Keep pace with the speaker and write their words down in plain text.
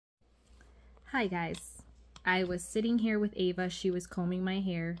Hi guys. I was sitting here with Ava. She was combing my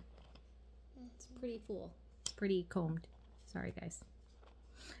hair. It's pretty full. It's pretty combed. Sorry guys.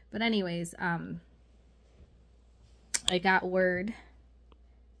 But anyways, I got word.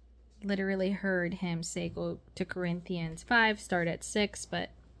 Literally heard him say go to Corinthians 5, start at 6,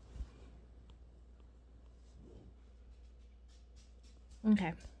 but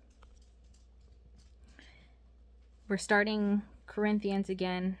okay. We're starting Corinthians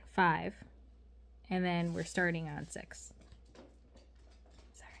again, 5. And then we're starting on 6.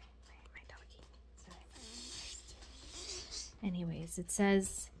 Sorry, my doggy. Sorry. Anyways, it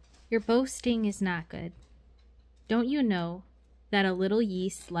says, your boasting is not good. Don't you know that a little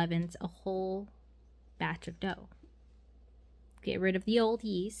yeast leavens a whole batch of dough? Get rid of the old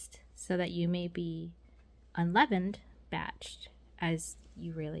yeast so that you may be unleavened batched as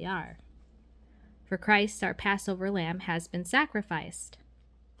you really are. For Christ, our Passover lamb, has been sacrificed.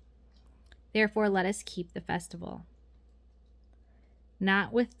 Therefore, let us keep the festival.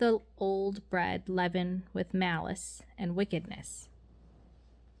 Not with the old bread leavened with malice and wickedness,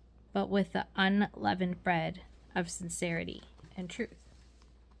 but with the unleavened bread of sincerity and truth.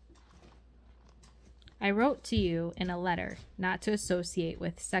 I wrote to you in a letter not to associate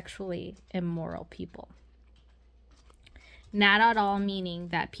with sexually immoral people. Not at all meaning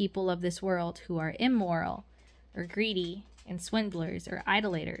that people of this world who are immoral or greedy and swindlers or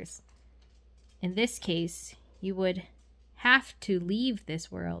idolaters. In this case, you would have to leave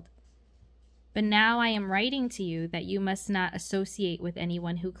this world. But now I am writing to you that you must not associate with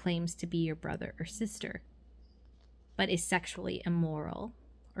anyone who claims to be your brother or sister, but is sexually immoral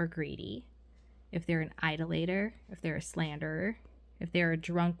or greedy. If they're an idolater, if they're a slanderer, if they're a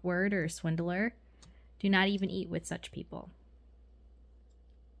drunkard or a swindler, do not even eat with such people.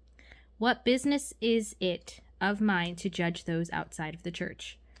 What business is it of mine to judge those outside of the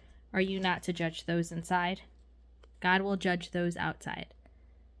church? Are you not to judge those inside? God will judge those outside.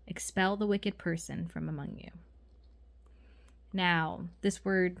 Expel the wicked person from among you. Now, this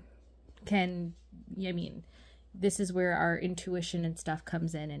word this is where our intuition and stuff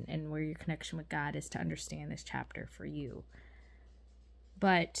comes in, and where your connection with God is to understand this chapter for you.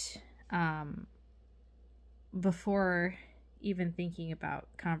 But before even thinking about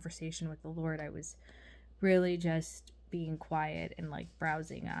conversation with the Lord, I was really just being quiet and like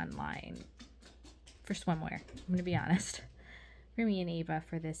browsing online for swimwear. I'm going to be honest. For me and Ava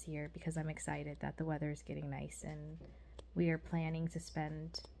for this year, because I'm excited that the weather is getting nice and we are planning to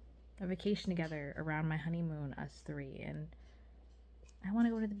spend a vacation together around my honeymoon, us three, and I want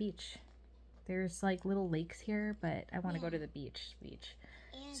to go to the beach. There's like little lakes here, but I want to go to the beach.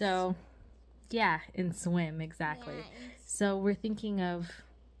 So yeah, and swim, exactly. So we're thinking of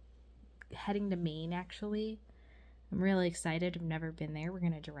heading to Maine, actually. I'm really excited. I've never been there. We're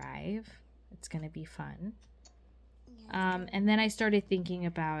going to drive. It's going to be fun. And then I started thinking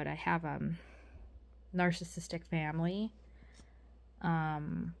about, I have a narcissistic family.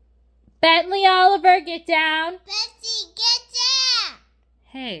 Bentley Oliver, get down. Betsy, get down.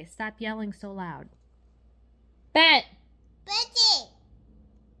 Hey, stop yelling so loud. Betsy.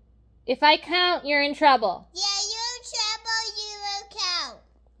 If I count, you're in trouble. Yeah, you're in trouble. You will count.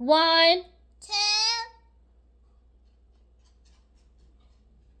 1, 2.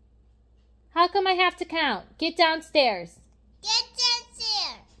 How come I have to count? Get downstairs. Get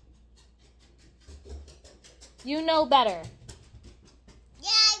downstairs. You know better. Yeah,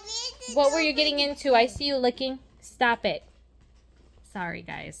 I really What were you getting into? I see you licking. Stop it. Sorry,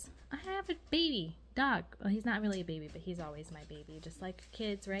 guys. I have a baby dog. Well, he's not really a baby, but he's always my baby, just like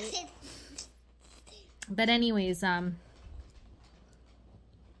kids, right? But anyways,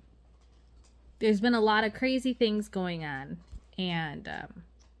 there's been a lot of crazy things going on, and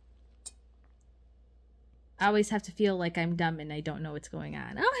I always have to feel like I'm dumb and I don't know what's going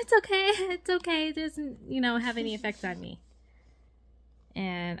on. Oh, it's okay. It's okay. It doesn't, have any effect on me.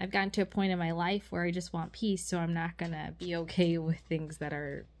 And I've gotten to a point in my life where I just want peace, so I'm not going to be okay with things that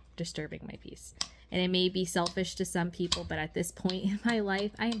are disturbing my peace. And it may be selfish to some people, but at this point in my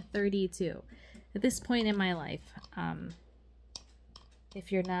life, I am 32. At this point in my life,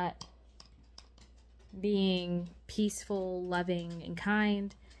 if you're not being peaceful, loving, and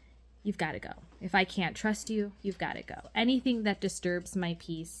kind, you've got to go. If I can't trust you, you've got to go. Anything that disturbs my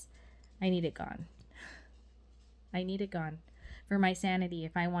peace, I need it gone. I need it gone. For my sanity,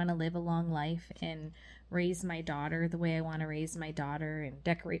 if I want to live a long life and raise my daughter the way I want to raise my daughter and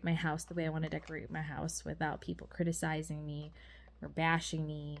decorate my house the way I want to decorate my house without people criticizing me or bashing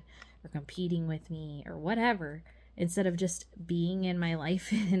me or competing with me or whatever, instead of just being in my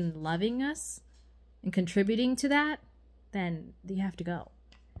life and loving us and contributing to that, then you have to go.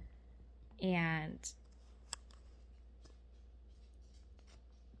 And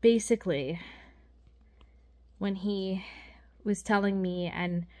basically, when he was telling me,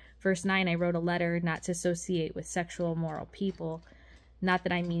 and verse 9, I wrote a letter not to associate with sexual immoral people. Not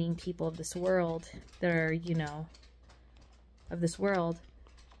that I'm meaning people of this world that are, you know, of this world,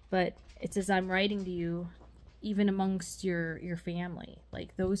 but it says I'm writing to you even amongst your family,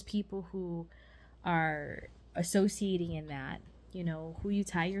 like those people who are associating in that, you know, who you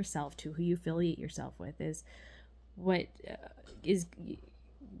tie yourself to, who you affiliate yourself with is what is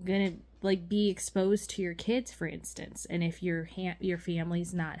gonna like be exposed to your kids, for instance. And if your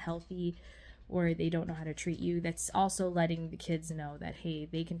family's not healthy or they don't know how to treat you, that's also letting the kids know that, hey,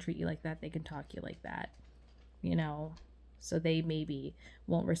 they can treat you like that, they can talk to you like that, you know. So they maybe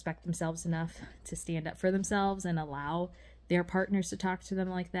won't respect themselves enough to stand up for themselves and allow their partners to talk to them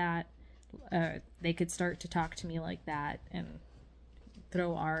like that. They could start to talk to me like that and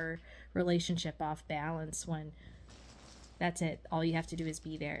throw our relationship off balance when that's it. All you have to do is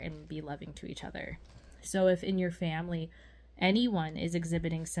be there and be loving to each other. So if in your family anyone is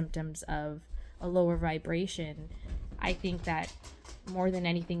exhibiting symptoms of a lower vibration, I think that more than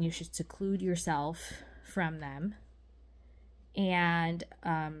anything, you should seclude yourself from them and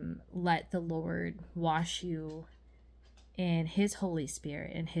let the Lord wash you in his Holy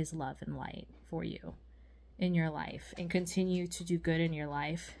Spirit and his love and light for you in your life, and continue to do good in your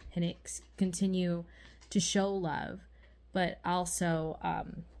life and continue to show love, but also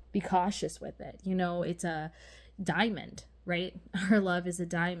be cautious with it. You know, it's a diamond, right? Our love is a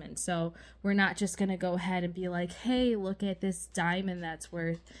diamond. So we're not just going to go ahead and be like, hey, look at this diamond that's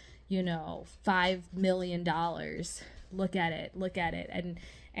worth, you know, $5 million. Look at it.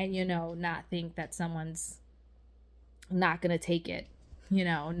 And, you know, not think that someone's not going to take it, you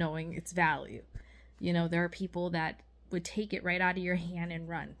know, knowing its value. You know, there are people that would take it right out of your hand and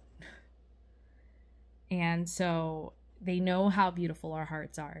run. And so they know how beautiful our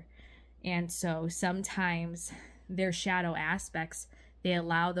hearts are. And so sometimes their shadow aspects, they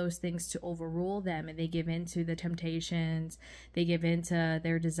allow those things to overrule them, and they give into the temptations, they give into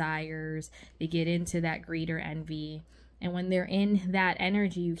their desires, they get into that greed or envy. And when they're in that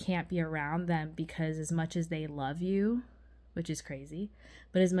energy, you can't be around them, because as much as they love you, which is crazy,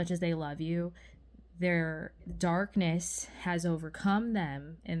 but as much as they love you, their darkness has overcome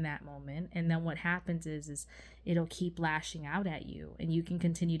them in that moment. And then what happens is it'll keep lashing out at you, and you can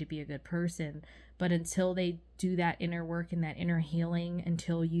continue to be a good person. But until they do that inner work and that inner healing,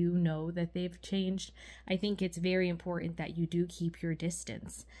 until you know that they've changed, I think it's very important that you do keep your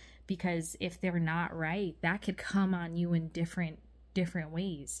distance. Because if they're not right, that could come on you in different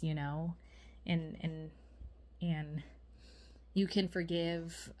ways, you know, and you can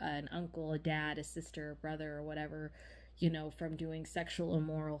forgive an uncle, a dad, a sister, a brother, or whatever, you know, from doing sexual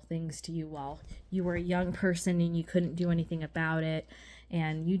immoral things to you while you were a young person and you couldn't do anything about it.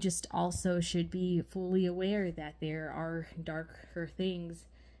 And you just also should be fully aware that there are darker things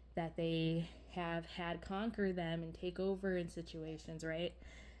that they have had conquer them and take over in situations, right?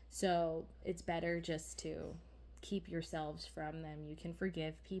 So it's better just to keep yourselves from them. You can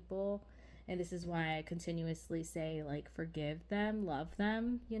forgive people. And this is why I continuously say, like, forgive them, love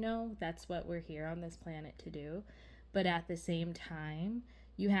them, you know, that's what we're here on this planet to do. But at the same time,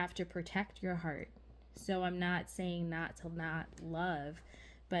 you have to protect your heart. So I'm not saying not to not love,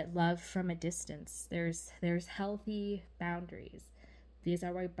 but love from a distance. There's healthy boundaries. These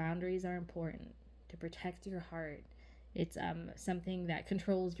are why boundaries are important, to protect your heart. It's something that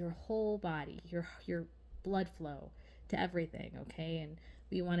controls your whole body, your blood flow to everything, okay? And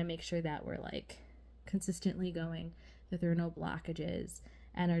we want to make sure that we're like consistently going, that there are no blockages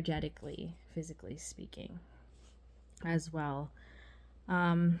energetically, physically speaking as well.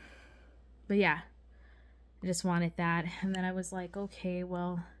 But yeah, I just wanted that. And then I was like, okay,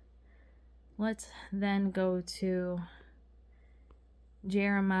 well, let's then go to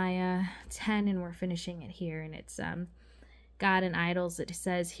Jeremiah 10, and we're finishing it here. And it's God and idols. It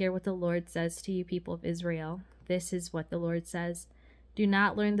says, hear what the Lord says to you, people of Israel. This is what the Lord says. Do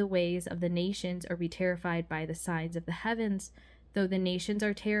not learn the ways of the nations, or be terrified by the signs of the heavens, though the nations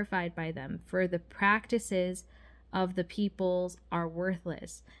are terrified by them. For the practices of the peoples are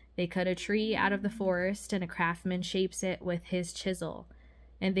worthless. They cut a tree out of the forest, and a craftsman shapes it with his chisel.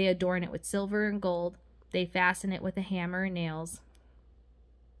 And they adorn it with silver and gold. They fasten it with a hammer and nails,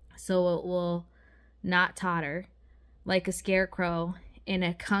 so it will not totter, like a scarecrow in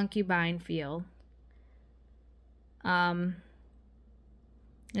a concubine field.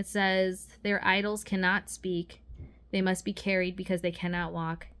 It says, their idols cannot speak. They must be carried because they cannot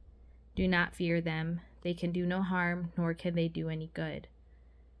walk. Do not fear them. They can do no harm, nor can they do any good.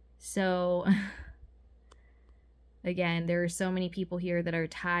 So, again, there are so many people here that are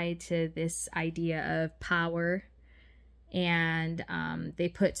tied to this idea of power, and they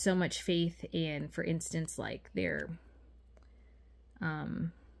put so much faith in, for instance, like their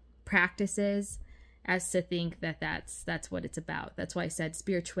practices, as to think that that's what it's about. That's why I said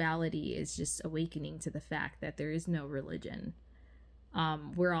spirituality is just awakening to the fact that there is no religion.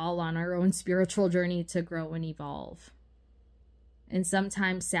 We're all on our own spiritual journey to grow and evolve. And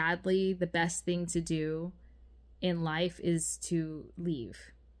sometimes, sadly, the best thing to do in life is to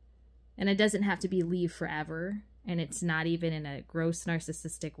leave. And it doesn't have to be leave forever. And it's not even in a gross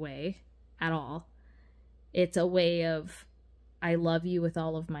narcissistic way at all. It's a way of, I love you with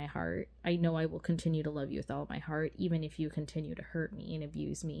all of my heart. I know I will continue to love you with all of my heart, even if you continue to hurt me and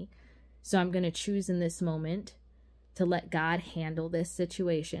abuse me. So I'm going to choose in this moment to let God handle this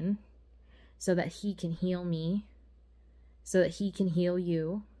situation so that he can heal me, so that he can heal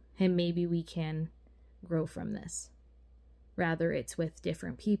you, and maybe we can grow from this. Rather it's with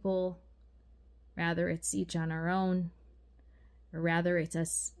different people, rather it's each on our own, or rather it's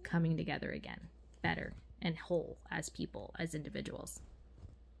us coming together again, better and whole as people, as individuals.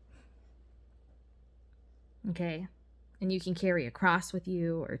 Okay? And you can carry a cross with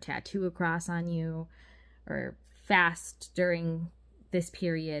you, or tattoo a cross on you, or fast during this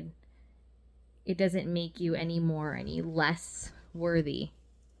period. It doesn't make you any more, any less worthy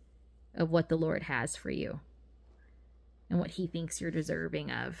of what the Lord has for you and what he thinks you're deserving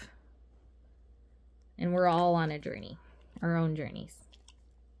of. And we're all on a journey, our own journeys.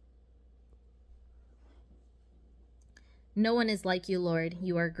 No one is like you, Lord.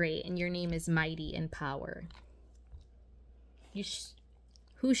 You are great, and your name is mighty in power.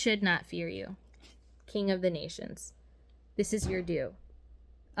 Who should not fear you, King of the nations? This is your due.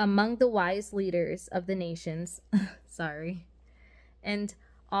 Among the wise leaders of the nations, and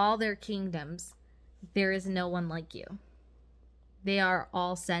all their kingdoms, there is no one like you. They are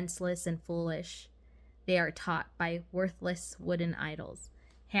all senseless and foolish. They are taught by worthless wooden idols.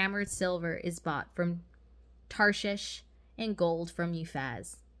 Hammered silver is bought from Tarshish, and gold from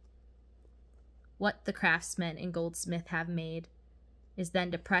Uphaz. What the craftsman and goldsmith have made is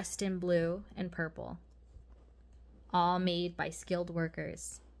then depressed in blue and purple, all made by skilled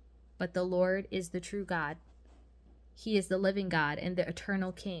workers. But the Lord is the true God. He is the living God and the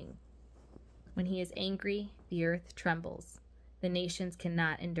eternal King. When he is angry, the earth trembles. The nations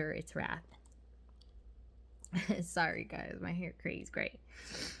cannot endure its wrath. Sorry, guys, my hair crazy great.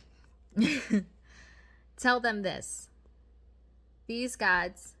 Tell them this. These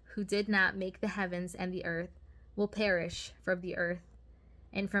gods who did not make the heavens and the earth will perish from the earth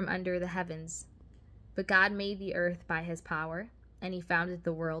and from under the heavens. But God made the earth by his power, and he founded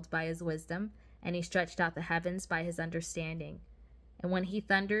the world by his wisdom, and he stretched out the heavens by his understanding. And when he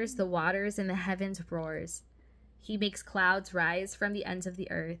thunders, the waters in the heavens roars. He makes clouds rise from the ends of the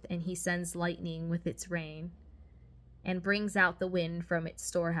earth, and he sends lightning with its rain, and brings out the wind from its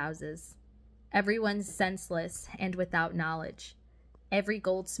storehouses. Everyone's senseless and without knowledge. Every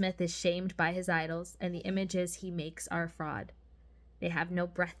goldsmith is shamed by his idols, and the images he makes are fraud. They have no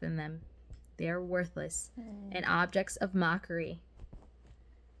breath in them. They are worthless and objects of mockery.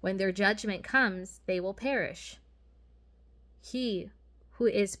 When their judgment comes, they will perish. He who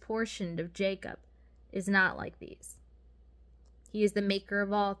is portioned of Jacob is not like these. He is the maker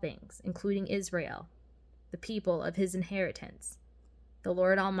of all things, including Israel, the people of his inheritance. The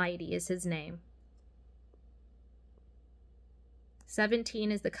Lord Almighty is his name.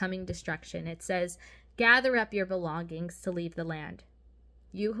 17 is the coming destruction. It says, gather up your belongings to leave the land,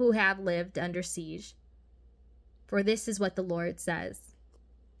 you who have lived under siege. For this is what the Lord says.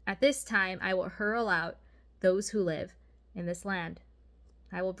 At this time I will hurl out those who live in this land.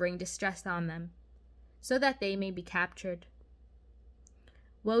 I will bring distress on them, so that they may be captured.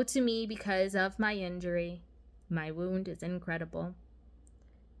 Woe to me because of my injury. My wound is incredible.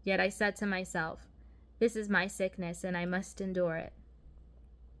 Yet I said to myself, this is my sickness, and I must endure it.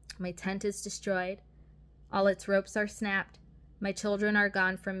 My tent is destroyed. All its ropes are snapped. My children are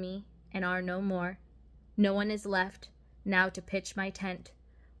gone from me and are no more. No one is left now to pitch my tent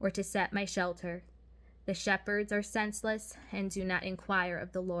or to set my shelter. The shepherds are senseless and do not inquire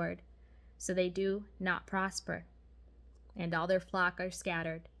of the Lord, so they do not prosper, and all their flock are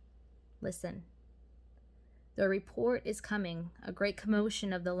scattered. Listen. The report is coming, a great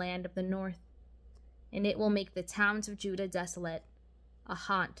commotion of the land of the north, and it will make the towns of Judah desolate, a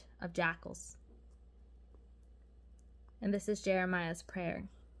haunt of jackals. And this is Jeremiah's prayer.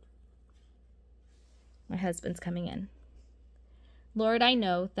 My husband's coming in. Lord, I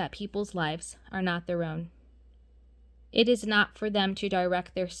know that people's lives are not their own. It is not for them to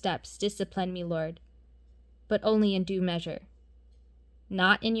direct their steps. Discipline me, Lord, but only in due measure,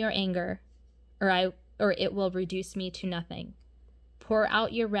 not in your anger, or it will reduce me to nothing. Pour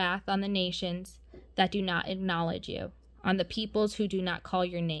out your wrath on the nations that do not acknowledge you, on the peoples who do not call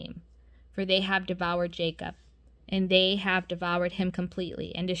your name, for they have devoured Jacob, and they have devoured him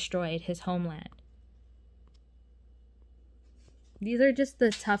completely and destroyed his homeland. These are just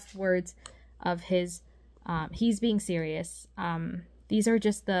the tough words of his, he's being serious. These are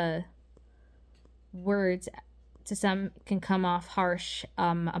just the words, to some can come off harsh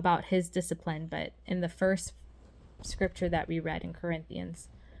about his discipline, but in the first scripture that we read in Corinthians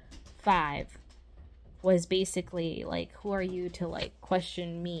 5 was basically like, who are you to like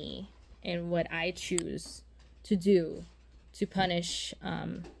question me and what I choose to do to punish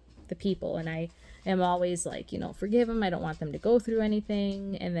the people? And I am always like, you know, forgive them. I don't want them to go through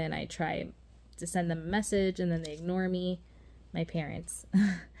anything. And then I try to send them a message and then they ignore me, my parents.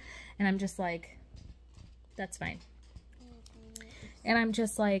 And I'm just like, that's fine. And I'm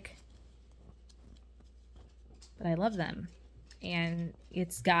just like, but I love them. And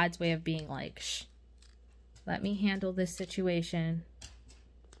it's God's way of being like, shh, let me handle this situation.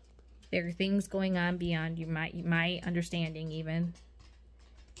 There are things going on beyond my understanding even.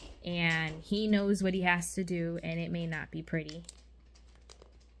 And he knows what he has to do, and it may not be pretty.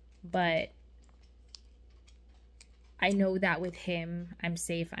 But I know that with him, I'm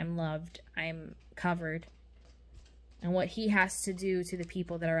safe, I'm loved, I'm covered. And what he has to do to the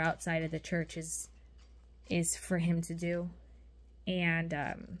people that are outside of the church is for him to do. And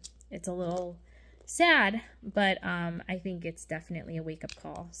it's a little sad, but I think it's definitely a wake-up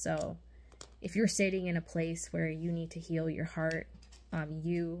call. So if you're sitting in a place where you need to heal your heart, I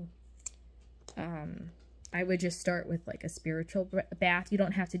would just start with like a spiritual bath. You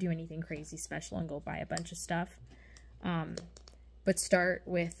don't have to do anything crazy special and go buy a bunch of stuff. But start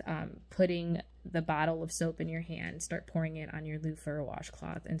with putting the bottle of soap in your hand, start pouring it on your loofah or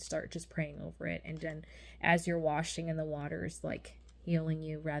washcloth, and start just praying over it. And then as you're washing and the water is like healing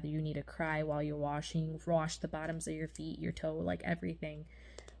you, rather you need to cry while you're washing, wash the bottoms of your feet, your toe, like everything,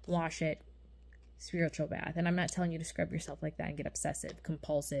 wash it. Spiritual bath. And I'm not telling you to scrub yourself like that and get obsessive,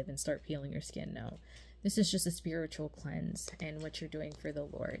 compulsive, and start peeling your skin. No, this is just a spiritual cleanse and what you're doing for the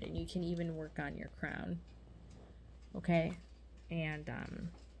Lord. And you can even work on your crown. Okay? And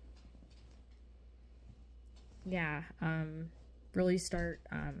really start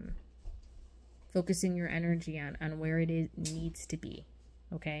focusing your energy on where it needs to be.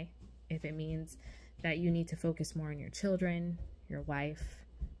 Okay? If it means that you need to focus more on your children, your wife,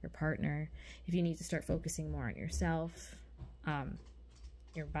 your partner, if you need to start focusing more on yourself,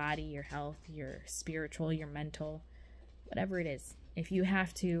 your body, your health, your spiritual, your mental, whatever it is, if you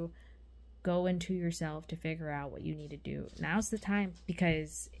have to go into yourself to figure out what you need to do, now's the time,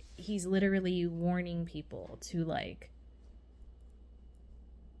 because he's literally warning people to like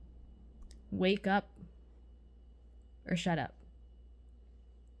wake up or shut up,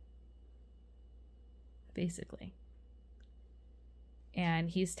 basically. And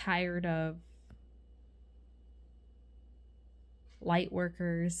he's tired of light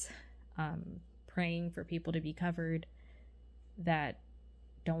workers praying for people to be covered that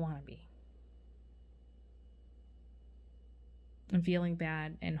don't want to be. And feeling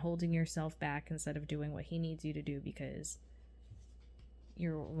bad and holding yourself back instead of doing what he needs you to do because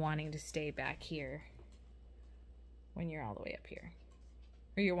you're wanting to stay back here when you're all the way up here.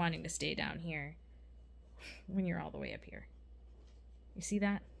 Or you're wanting to stay down here when you're all the way up here. You see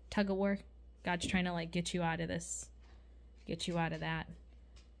that? Tug of war? God's trying to like get you out of this. Get you out of that.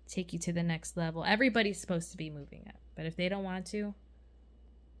 Take you to the next level. Everybody's supposed to be moving up. But if they don't want to,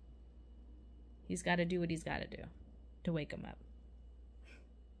 he's got to do what he's got to do to wake them up.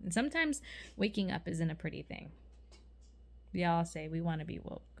 And sometimes waking up isn't a pretty thing. We all say we want to be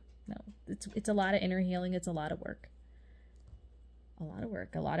woke. No, it's a lot of inner healing. It's a lot of work. A lot of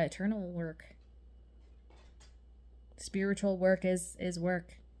work. A lot of eternal work. Spiritual work is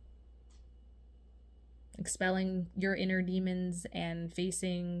work. Expelling your inner demons and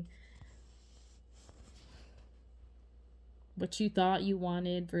facing what you thought you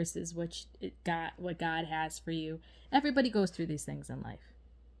wanted versus what God has for you. Everybody goes through these things in life.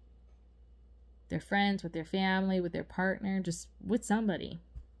 Their friends, with their family, with their partner, just with somebody.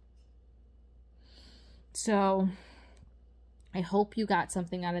 So I hope you got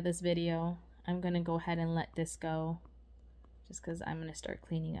something out of this video. I'm going to go ahead and let this go. Just because I'm going to start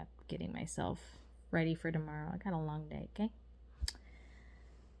cleaning up, getting myself ready for tomorrow. I got a long day, okay?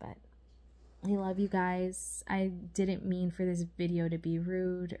 But I love you guys. I didn't mean for this video to be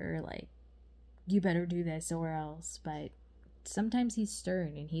rude or like you better do this or else. But sometimes he's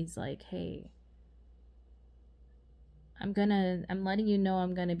stern and he's like, hey, I'm letting you know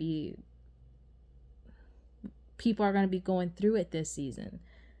people are gonna be going through it this season,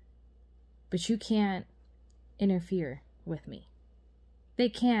 but you can't interfere with me. They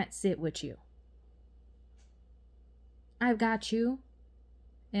can't sit with you. I've got you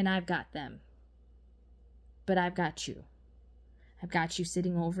and I've got them, but I've got you. I've got you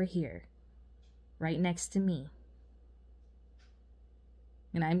sitting over here right next to me,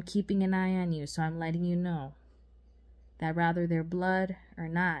 and I'm keeping an eye on you. So I'm letting you know that whether they're blood or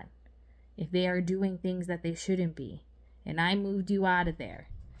not, if they are doing things that they shouldn't be, and I moved you out of there,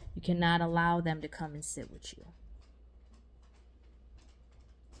 you cannot allow them to come and sit with you.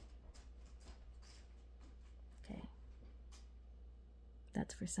 Okay.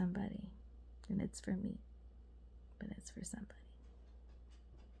 That's for somebody, and it's for me, but it's for somebody.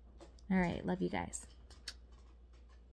 All right, love you guys.